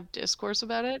like have discourse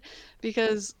about it,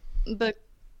 because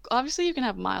obviously you can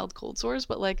have mild cold sores,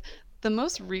 but like the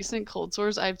most recent cold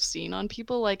sores I've seen on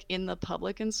people like in the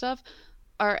public and stuff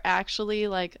are actually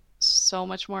like so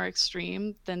much more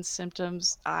extreme than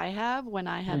symptoms I have when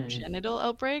I have genital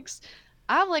outbreaks.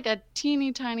 I have like a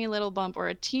teeny tiny little bump or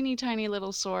a teeny tiny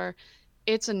little sore.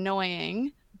 It's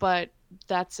annoying, but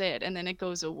that's it, and then it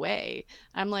goes away.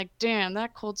 I'm like, damn,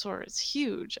 that cold sore is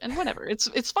huge. And whatever,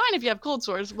 it's fine if you have cold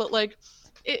sores, but like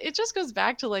it just goes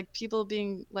back to like people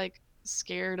being like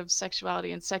scared of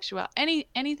sexuality, and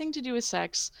anything to do with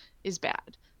sex is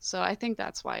bad. So I think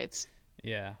that's why it's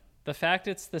the fact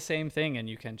it's the same thing and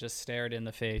you can just stare it in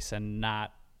the face and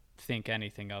not think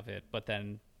anything of it, but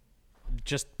then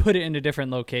just put it in a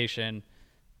different location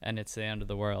and it's the end of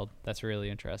the world. That's really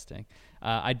interesting.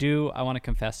 I want to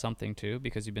confess something too,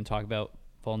 because you've been talking about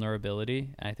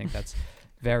vulnerability, and I think that's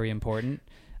very important,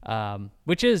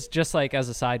 which is just like, as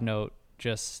a side note,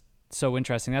 just so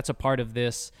interesting. That's a part of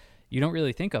this you don't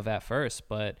really think of at first,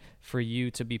 but for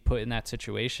you to be put in that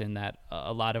situation that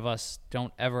a lot of us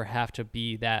don't ever have to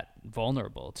be that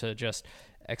vulnerable, to just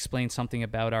explain something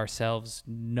about ourselves,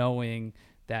 knowing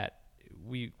that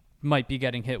we might be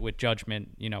getting hit with judgment,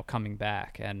 coming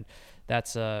back. And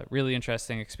that's a really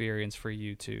interesting experience for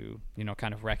you to,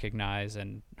 kind of recognize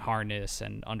and harness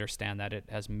and understand that it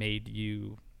has made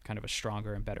you kind of a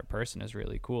stronger and better person is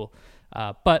really cool.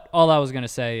 But all I was going to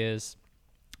say is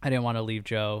I didn't want to leave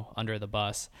Joe under the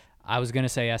bus. I was going to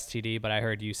say STD, but I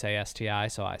heard you say STI,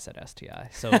 so I said STI.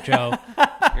 So Joe,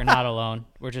 you're not alone.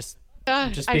 We're just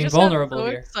being vulnerable got so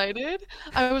here. Excited.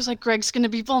 I was like, Greg's gonna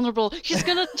be vulnerable. He's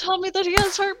gonna tell me that he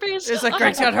has herpes. It's like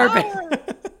Greg's got herpes.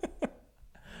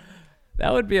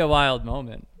 That would be a wild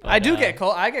moment. But, I do get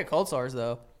cold. I get cold sores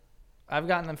though. I've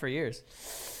gotten them for years.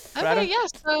 But Okay, yeah.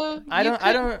 So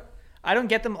I don't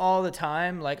get them all the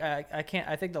time. Like I can't.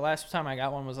 I think the last time I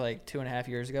got one was like 2.5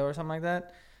 years ago or something like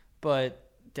that. But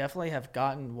definitely have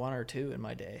gotten one or two in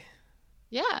my day.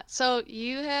 Yeah, so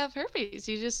you have herpes.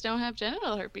 You just don't have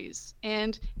genital herpes.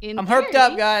 And I'm herped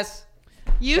up, guys.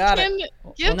 You Got can it.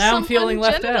 give now I'm someone feeling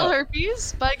left genital out.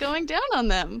 herpes by going down on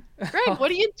them. Greg, what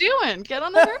are you doing? Get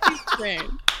on the herpes train.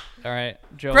 All right,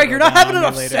 Joe. Greg, will you're go not down having on you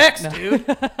enough later. sex, No. dude.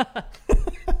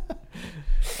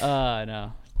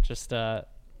 No. Just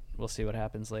we'll see what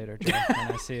happens later, Joe,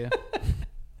 when I see you.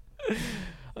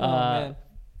 Man.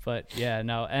 But yeah,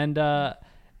 no. And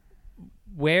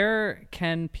where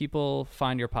can people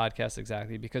find your podcast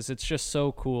exactly? Because it's just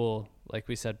so cool, like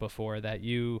we said before, that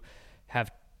you have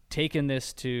taken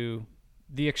this to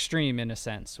the extreme in a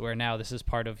sense, where now this is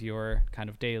part of your kind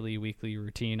of daily, weekly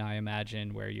routine, I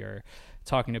imagine, where you're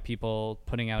talking to people,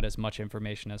 putting out as much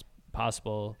information as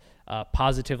possible.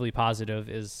 Positively Positive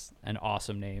is an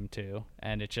awesome name too,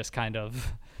 and it just kind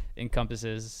of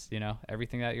encompasses,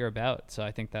 everything that you're about. So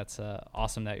I think that's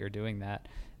awesome that you're doing that,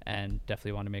 and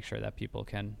definitely want to make sure that people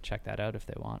can check that out if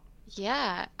they want.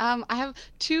 Yeah, I have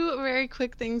two very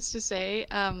quick things to say,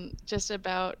 just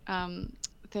about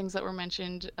things that were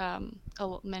mentioned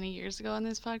many years ago on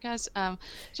this podcast.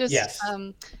 Yes.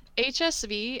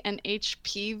 HSV and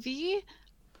HPV.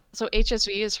 So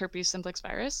HSV is herpes simplex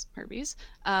virus, herpes.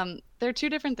 They're two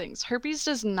different things. Herpes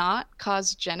does not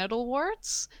cause genital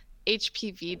warts.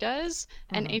 HPV does,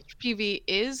 and HPV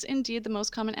is indeed the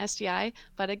most common STI,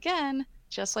 but again,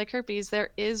 just like herpes,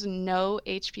 there is no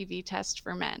HPV test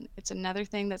for men. It's another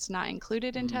thing that's not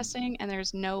included in testing, and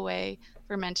there's no way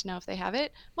for men to know if they have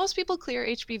it. Most people clear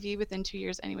HPV within 2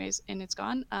 years anyways, and it's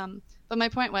gone. But my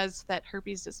point was that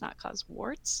herpes does not cause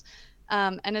warts.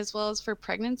 And as well as for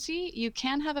pregnancy, you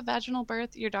can have a vaginal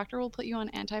birth. Your doctor will put you on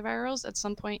antivirals at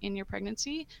some point in your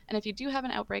pregnancy. And if you do have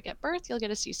an outbreak at birth, you'll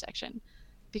get a C-section.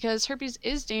 Because herpes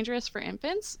is dangerous for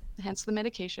infants, hence the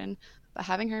medication. But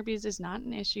having herpes is not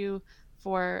an issue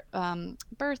for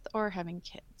birth or having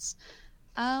kids.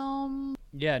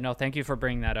 Yeah, no, thank you for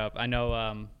bringing that up. I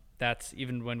know that's,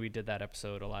 even when we did that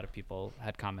episode, a lot of people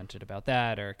had commented about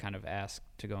that or kind of asked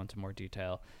to go into more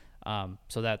detail.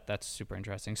 So that's super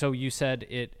interesting. So you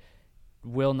said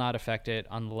will not affect it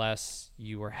unless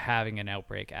you were having an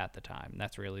outbreak at the time.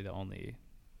 That's really the only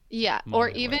Yeah, or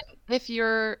moment even if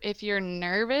you're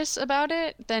nervous about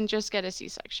it, then just get a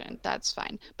C-section. That's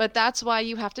fine. But that's why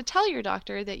you have to tell your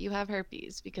doctor that you have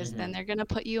herpes, because then they're going to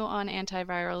put you on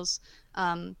antivirals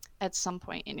at some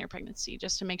point in your pregnancy,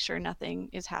 just to make sure nothing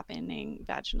is happening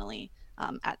vaginally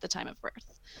at the time of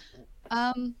birth.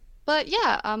 But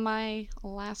yeah, my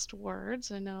last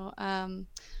words, I know,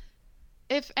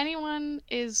 if anyone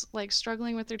is like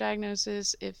struggling with their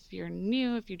diagnosis, if you're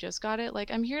new, if you just got it,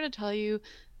 like I'm here to tell you,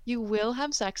 you will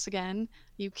have sex again.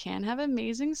 You can have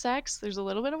amazing sex. There's a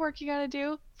little bit of work you got to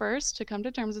do first to come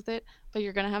to terms with it, but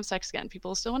you're going to have sex again.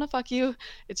 People still want to fuck you.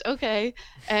 It's okay.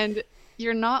 And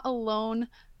you're not alone.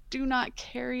 Do not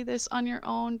carry this on your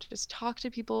own. Just talk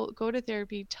to people, go to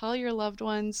therapy, tell your loved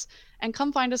ones, and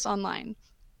come find us online.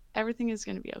 Everything is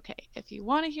going to be okay. If you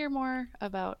want to hear more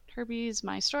about herpes,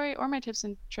 my story, or my tips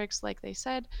and tricks, like they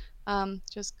said,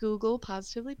 just Google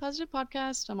Positively Positive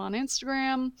Podcast. I'm on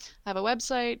Instagram. I have a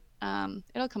website.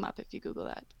 It'll come up if you Google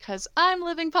that, because I'm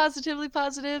living positively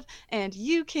positive, and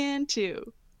you can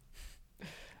too.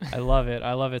 I love it.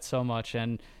 I love it so much.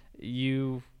 And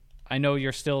I know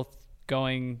you're still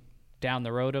going down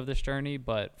the road of this journey,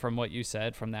 but from what you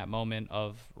said, from that moment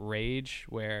of rage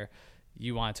where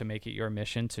you want to make it your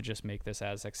mission to just make this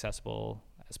as accessible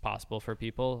as possible for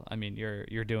people, I mean,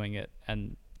 you're doing it.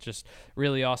 And just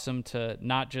really awesome to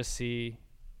not just see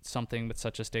something with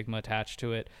such a stigma attached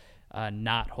to it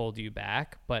not hold you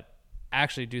back, but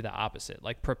actually do the opposite,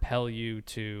 like propel you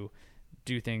to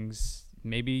do things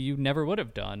maybe you never would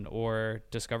have done, or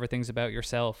discover things about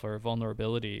yourself, or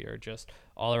vulnerability, or just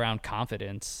all around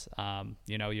confidence.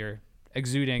 You're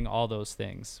exuding all those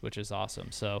things, which is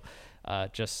awesome. So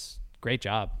just great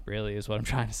job, really, is what I'm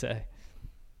trying to say.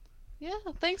 Yeah,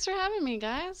 thanks for having me,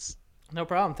 guys. No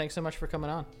problem. Thanks so much for coming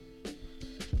on.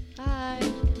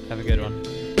 Bye. Have a good one.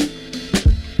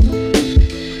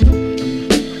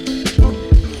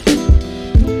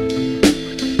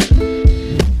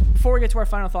 Before we get to our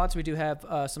final thoughts, we do have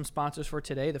some sponsors for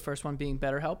today. The first one being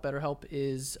BetterHelp. BetterHelp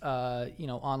is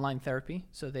online therapy,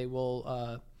 so they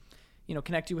will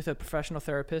connect you with a professional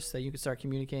therapist that you can start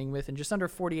communicating with in just under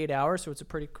 48 hours. So it's a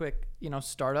pretty quick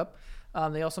startup.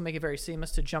 They also make it very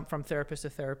seamless to jump from therapist to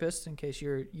therapist in case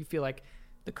you feel like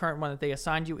the current one that they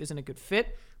assigned you isn't a good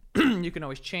fit. You can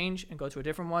always change and go to a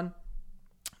different one.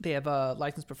 They have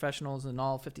licensed professionals in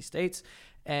all 50 states,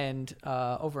 and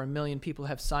over 1 million people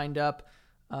have signed up.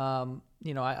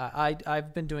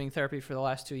 I've been doing therapy for the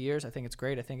last 2 years. I think it's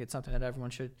great. I think it's something that everyone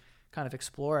should kind of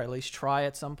explore, at least try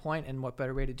at some point, and what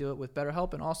better way to do it with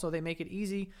BetterHelp. And also they make it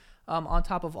easy on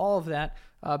top of all of that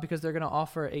because they're going to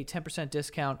offer a 10%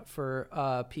 discount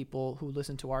for people who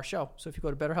listen to our show. So if you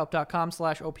go to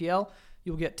betterhelp.com/OPL,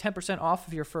 you'll get 10% off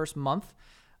of your first month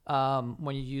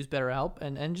when you use BetterHelp,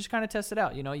 and just kind of test it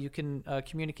out. You can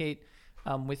communicate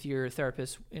with your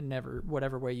therapist in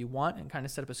whatever way you want, and kind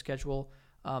of set up a schedule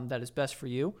that is best for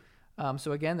you.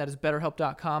 So again, that is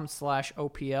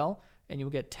betterhelp.com/OPL, and you'll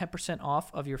get 10%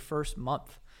 off of your first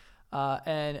month.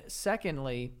 And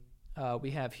secondly,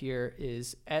 we have here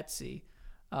is Etsy.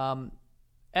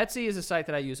 Etsy is a site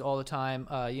that I use all the time.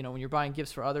 When you're buying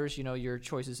gifts for others, your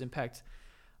choices impact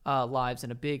lives in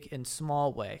a big and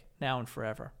small way, now and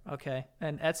forever. Okay.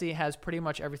 And Etsy has pretty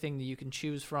much everything that you can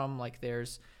choose from. Like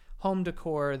there's home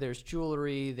decor, there's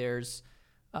jewelry, there's,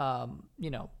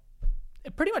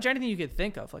 pretty much anything you could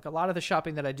think of. Like a lot of the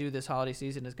shopping that I do this holiday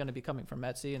season is going to be coming from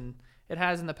Etsy, and it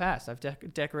has in the past. I've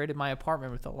decorated my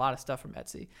apartment with a lot of stuff from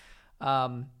Etsy.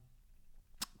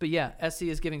 But yeah, Etsy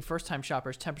is giving first-time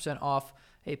shoppers 10% off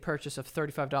a purchase of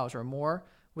 $35 or more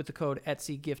with the code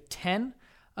ETSYGIFT10.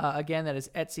 Again, that is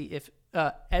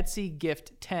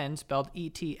ETSYGIFT10, spelled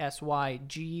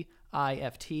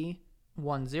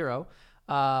ETSYGIFT10.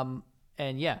 And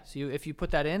yeah, so if you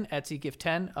put that in,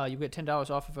 ETSYGIFT10, you get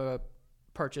 $10 off of a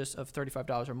purchase of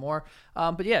 $35 or more.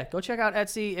 But yeah, go check out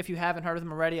Etsy if you haven't heard of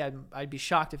them already. I'd be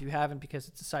shocked if you haven't, because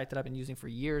it's a site that I've been using for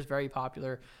years, very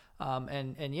popular.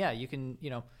 And yeah, you can,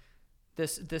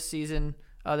 this season,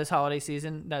 this holiday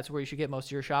season, that's where you should get most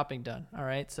of your shopping done. All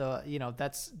right. So,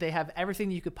 they have everything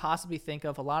that you could possibly think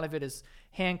of. A lot of it is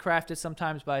handcrafted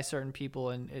sometimes by certain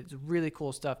people, and it's really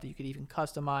cool stuff that you could even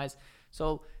customize.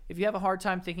 So if you have a hard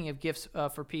time thinking of gifts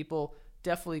for people,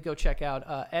 definitely go check out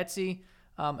Etsy.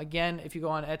 Again, if you go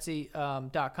on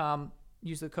Etsy.com,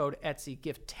 use the code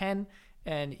ETSYGIFT10,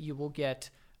 and you will get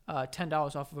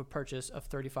 $10 off of a purchase of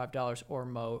 $35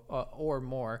 or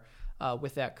more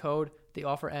with that code. The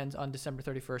offer ends on December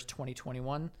 31st,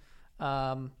 2021.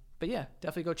 But yeah,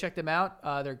 definitely go check them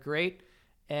out. They're great,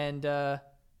 and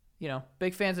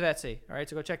big fans of Etsy. All right,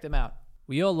 so go check them out.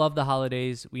 We all love the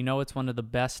holidays. We know it's one of the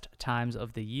best times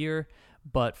of the year,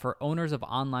 but for owners of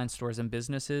online stores and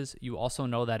businesses, you also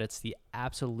know that it's the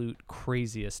absolute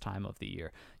craziest time of the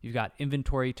year. You've got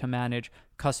inventory to manage,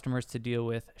 customers to deal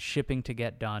with, shipping to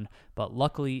get done, but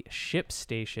luckily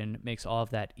ShipStation makes all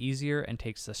of that easier and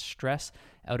takes the stress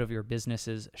out of your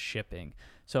business's shipping.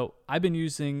 So I've been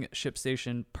using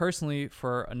ShipStation personally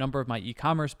for a number of my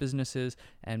e-commerce businesses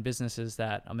and businesses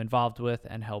that I'm involved with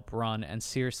and help run. And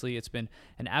seriously, it's been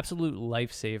an absolute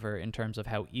lifesaver in terms of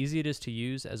how easy it is to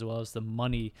use, as well as the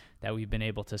money that we've been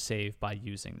able to save by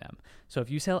using them. So if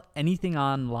you sell anything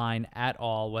online at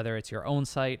all, whether it's your own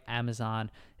site,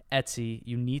 Amazon, Etsy,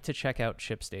 you need to check out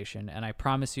ShipStation. And I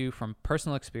promise you from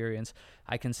personal experience,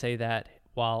 I can say that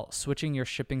while switching your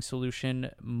shipping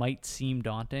solution might seem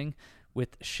daunting,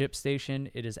 with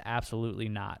ShipStation, it is absolutely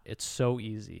not. It's so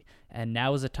easy. And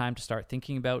now is the time to start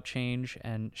thinking about change,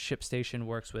 and ShipStation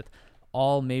works with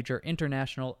all major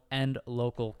international and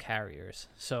local carriers.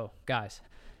 So, guys,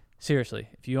 seriously,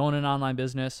 if you own an online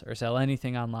business or sell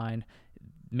anything online,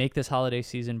 make this holiday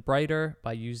season brighter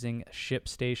by using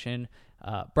ShipStation.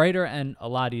 Brighter and a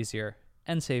lot easier,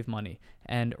 and save money.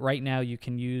 And right now you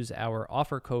can use our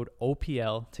offer code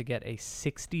OPL to get a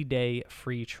 60-day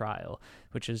free trial,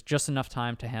 which is just enough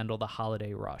time to handle the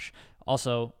holiday rush.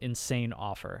 Also, insane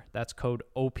offer. That's code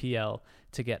OPL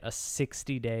to get a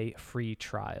 60-day free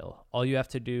trial. All you have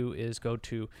to do is go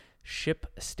to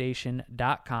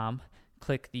ShipStation.com,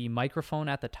 click the microphone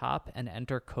at the top, and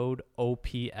enter code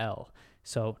OPL.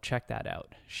 So check that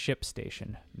out.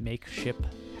 ShipStation. Make ship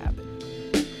happen.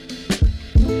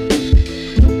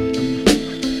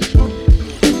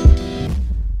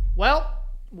 Well,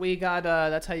 we got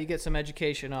that's how you get some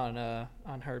education on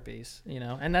herpes, you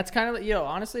know. And that's kind of, you know,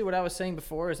 honestly what I was saying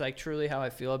before is like truly how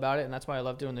I feel about it, and that's why I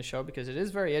love doing the show, because it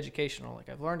is very educational. Like,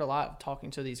 I've learned a lot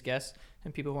talking to these guests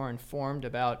and people who are informed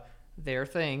about their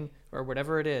thing or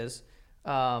whatever it is,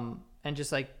 and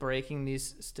just like breaking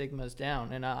these stigmas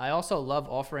down. And I also love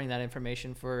offering that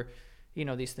information for, you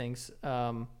know, these things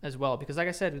as well, because like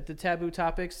I said, with the taboo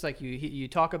topics, like you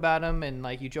talk about them and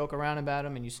like you joke around about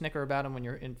them and you snicker about them when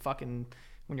you're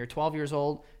when you're 12 years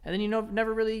old, and then you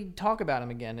never really talk about them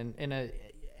again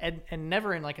and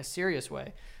never in like a serious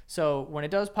way. So when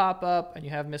it does pop up and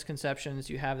you have misconceptions,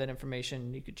 you have that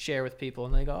information you could share with people,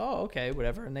 and they go, oh, okay,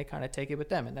 whatever, and they kind of take it with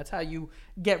them, and that's how you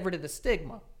get rid of the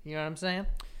stigma. You know what I'm saying?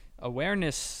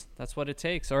 Awareness, that's what it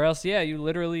takes, or else you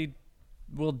literally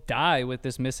will die with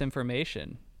this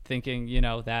misinformation, thinking, you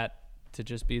know, that to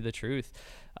just be the truth.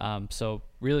 So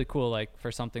really cool, like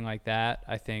for something like that,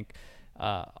 I think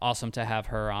awesome to have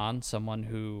her on, someone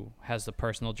who has the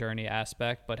personal journey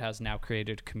aspect but has now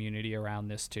created a community around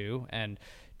this too, and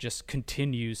just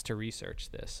continues to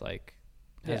research this, like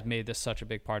has made this such a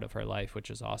big part of her life, which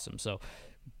is awesome. So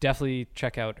definitely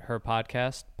check out her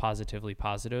podcast, Positively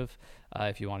Positive,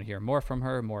 if you want to hear more from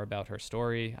her, more about her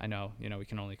story. I know, you know, we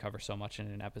can only cover so much in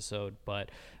an episode, but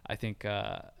I think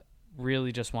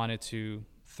really just wanted to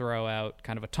throw out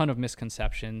kind of a ton of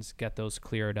misconceptions, get those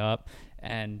cleared up,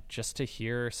 and just to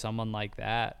hear someone like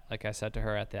that, like I said to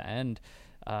her at the end,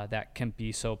 that can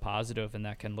be so positive and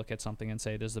that can look at something and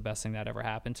say, this is the best thing that ever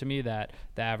happened to me, that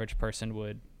the average person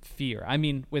would fear. I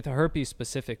mean, with herpes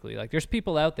specifically, like there's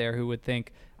people out there who would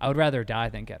think, I would rather die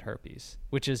than get herpes,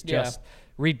 which is just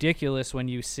ridiculous when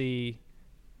you see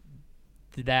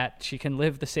that she can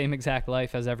live the same exact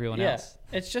life as everyone else.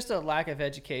 It's just a lack of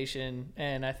education,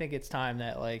 and I think it's time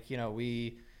that, like, you know,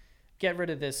 we get rid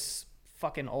of this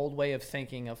fucking old way of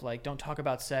thinking of like, don't talk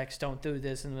about sex, don't do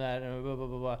this and that, and blah blah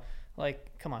blah blah.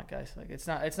 Like, come on, guys. Like, it's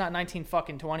not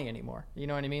 1920 anymore. You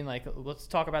know what I mean? Like, let's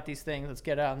talk about these things. Let's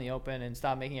get out in the open and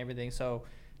stop making everything so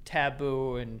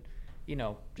taboo and, you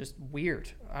know, just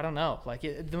weird. I don't know. Like,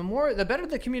 the better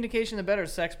the communication, the better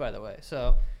sex, by the way.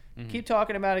 So keep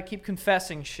talking about it. Keep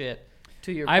confessing shit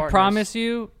to your partners. I promise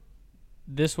you,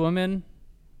 this woman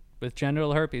with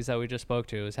genital herpes that we just spoke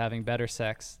to is having better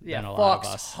sex than a lot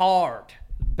of us. Hard.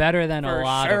 Better than a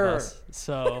lot sure. of us.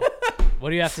 So what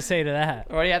do you have to say to that?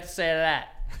 What do you have to say to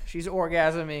that? She's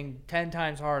orgasming 10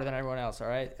 times harder than everyone else, all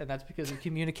right? And that's because of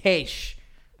communication.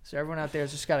 So everyone out there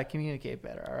has just got to communicate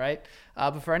better, all right?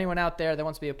 But for anyone out there that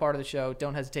wants to be a part of the show,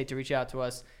 don't hesitate to reach out to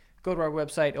us. Go to our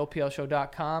website,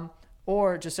 oplshow.com,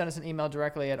 or just send us an email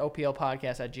directly at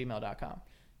oplpodcast@gmail.com.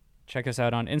 Check us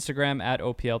out on Instagram at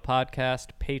OPL Podcast,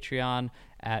 Patreon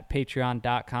at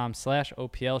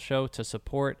patreon.com/OPL Show to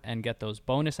support and get those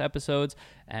bonus episodes.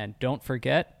 And don't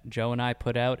forget, Joe and I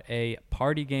put out a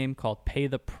party game called Pay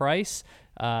the Price.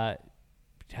 Had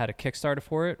a Kickstarter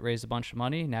for it, raised a bunch of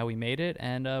money. Now we made it,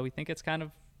 and we think it's kind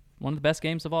of one of the best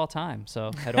games of all time.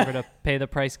 So head over to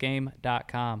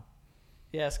paythepricegame.com.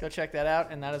 Yes, go check that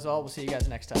out. And that is all. We'll see you guys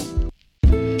next time.